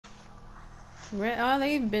All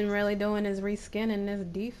they've been really doing is reskinning this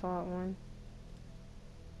default one.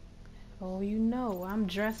 Oh, you know, I'm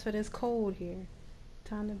dressed for this cold here.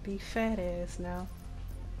 Time to be fat ass now.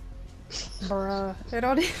 Bruh, it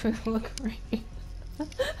don't even look right.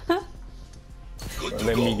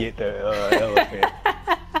 Let me get the elephant.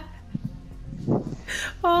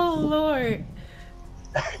 Oh Lord.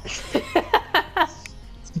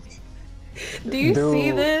 Do you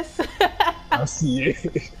see this? I see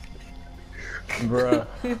it. Bruh.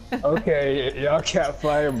 Okay, y'all got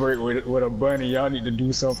Firebreak with a bunny. Y'all need to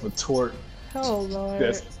do something for Tort. Oh Lord.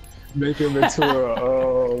 That's make him into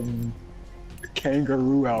a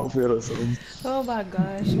kangaroo outfit or something. Oh my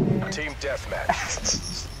gosh, man. Team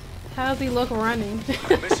deathmatch. How's he look running?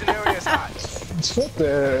 Mission area is hot. What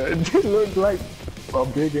the? They look like a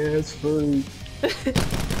big ass furry.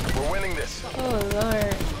 We're winning this. Oh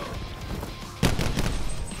Lord.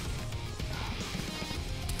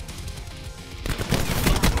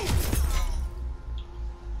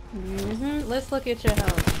 Let's look at your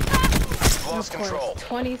health. Lost Of course, control.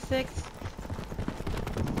 26.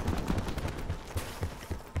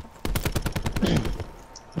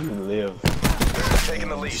 You live. Taking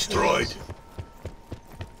the lead. Destroyed.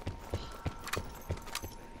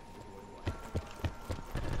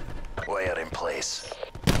 Way out in place.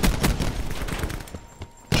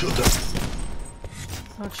 Shoot them.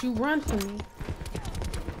 Don't you run from me.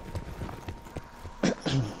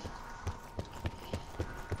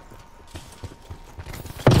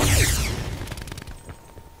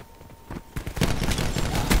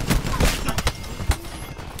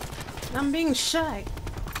 I'm being shot.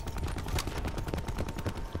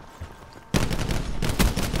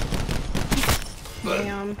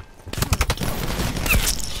 Damn.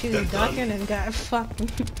 She was ducking and got fucking.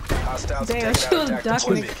 Hostiles Damn, she was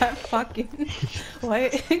ducking and got fucking.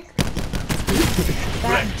 What? Stop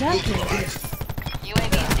ducking.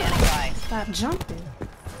 UAV standing by. Stop jumping.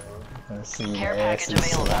 I see Care my ass package is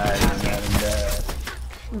available. sliding out and died.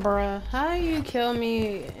 Bruh, how you kill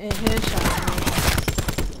me and headshot me?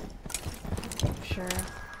 Sure.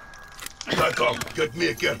 Back get me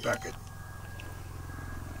a care packet.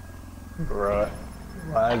 Bruh.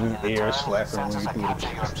 Why is his ears flapping when we do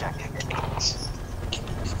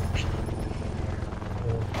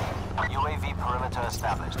the UAV perimeter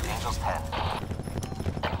established. Angels 10.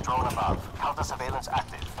 Drone above. Counter surveillance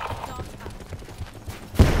active.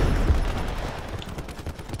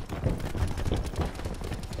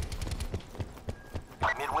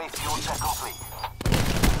 Midway fuel check complete.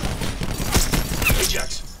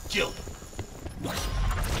 Ajax, kill.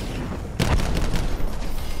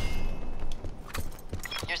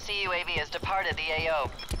 Your CUAV has departed the AO.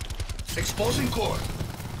 Exposing core.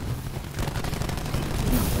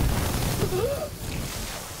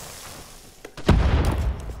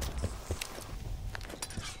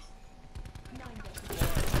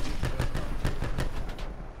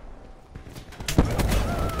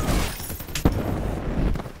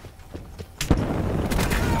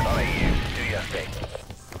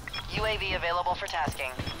 UAV available for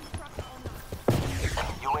tasking.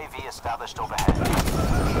 UAV established overhead.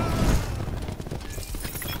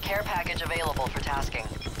 Care package available for tasking.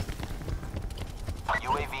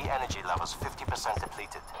 UAV energy levels 50%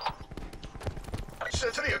 depleted.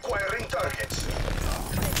 Sentry acquiring targets.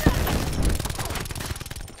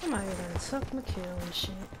 Somebody done took my kill and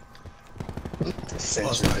shit.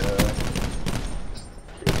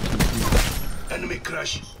 Enemy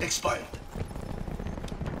crash expired.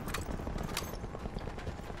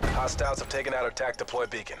 Hostiles have taken out our TAC deploy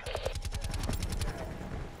beacon.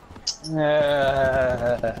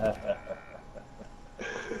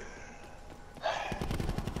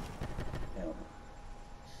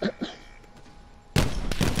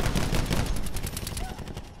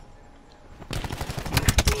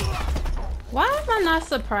 Why am I not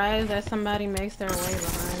surprised that somebody makes their way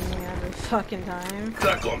behind me every fucking time?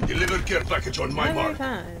 TACOM, deliver care package on my Every mark.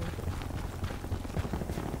 time.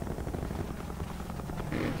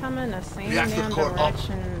 Come in the same Reactor damn core up.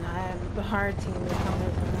 direction I have the hard team is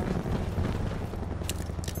coming from.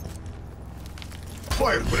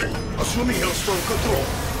 Firebreak, assuming Hellstorm control.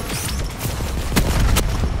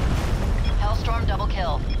 Hellstorm double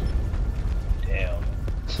kill. Damn.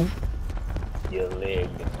 Your leg.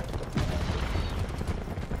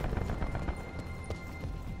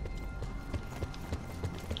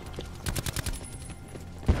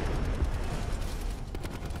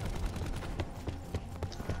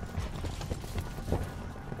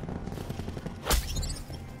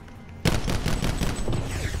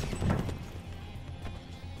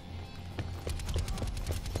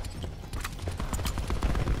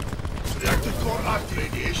 Reactor core act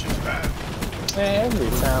radiation's bad. Man, every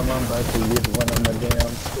time I'm about to get one of my damn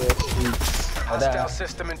spreadsheets, Hostile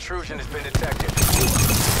system intrusion has been detected.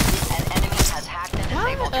 An enemy has hacked and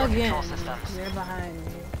disabled your Again, control systems. you're behind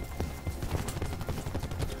me.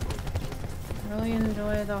 Really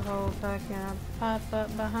enjoy the whole fucking pop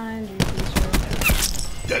up behind you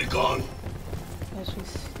feature. They're gone. As you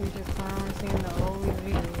stupid clown seeing the OEV.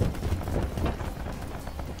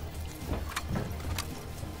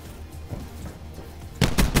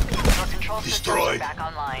 Your control systems are Destroyed. back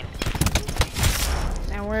online.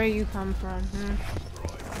 And where you come from,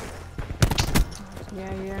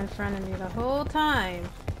 Yeah, you're in front of me the whole time.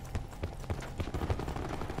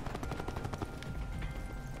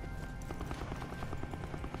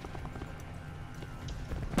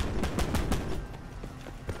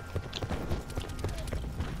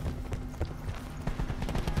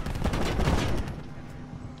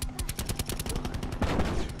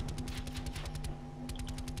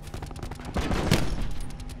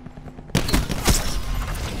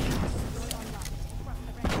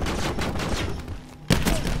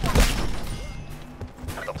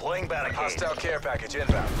 Deploying barricade. Hostile care package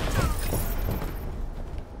inbound.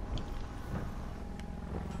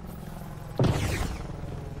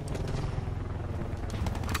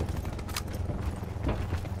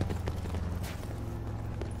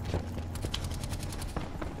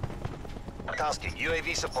 Tasking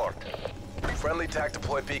UAV support. Friendly TAC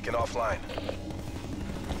deploy beacon offline.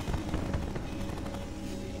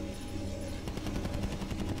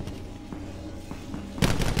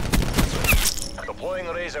 Deploying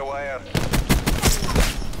razor wire.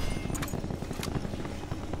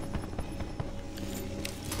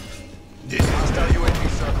 This is Hostile UAV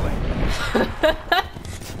circling.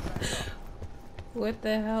 What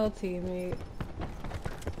the hell, teammate?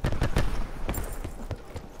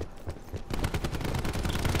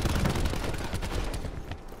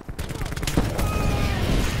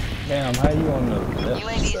 damn, how you on the left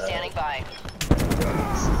UAV side? standing by.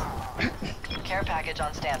 Care package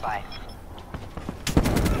on standby.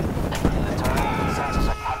 Sensors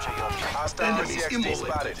are capture your objective. Hostile Enemies CXD immobile.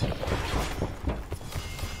 spotted.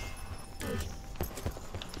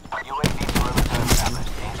 UAV perimeter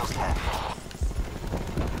established. Angels 10.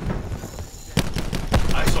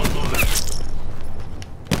 eyes on movement.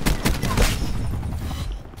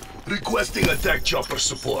 Requesting attack chopper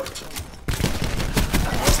support.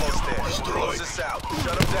 Almost there. Destroyed. Close this out.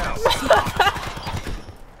 Shut him down.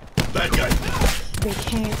 Bad guy. They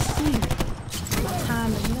can't see me. My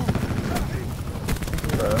time is now.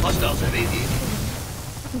 Hostiles at 80.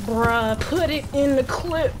 Bruh, put it in the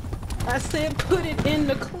clip. I said put it in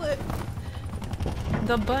the clip.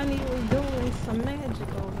 The bunny was doing some magic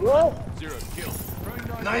over here.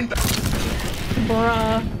 9 back.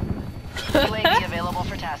 Bruh. UAV available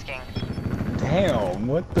for tasking. Damn,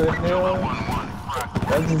 what the hell?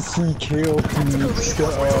 I just see kill from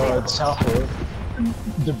chopper.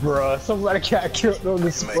 The bruh, somebody got killed on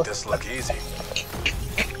this Make this look easy.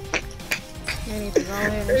 I need to go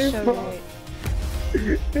ahead and show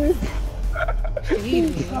you it.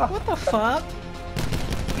 Easy. What the fuck?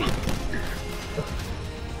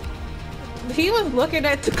 He was looking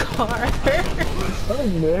at the car. What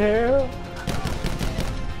the hell?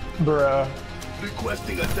 Bruh.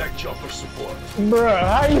 Requesting attack chopper support. Bruh,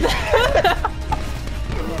 how you...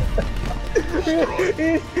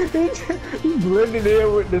 he blended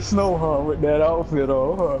in with the snow, huh? With that outfit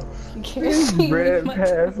on, huh? You can't see me. Ran My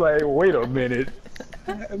past like, wait a minute.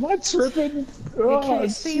 Am I tripping? you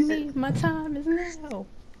can't see me. My time is now.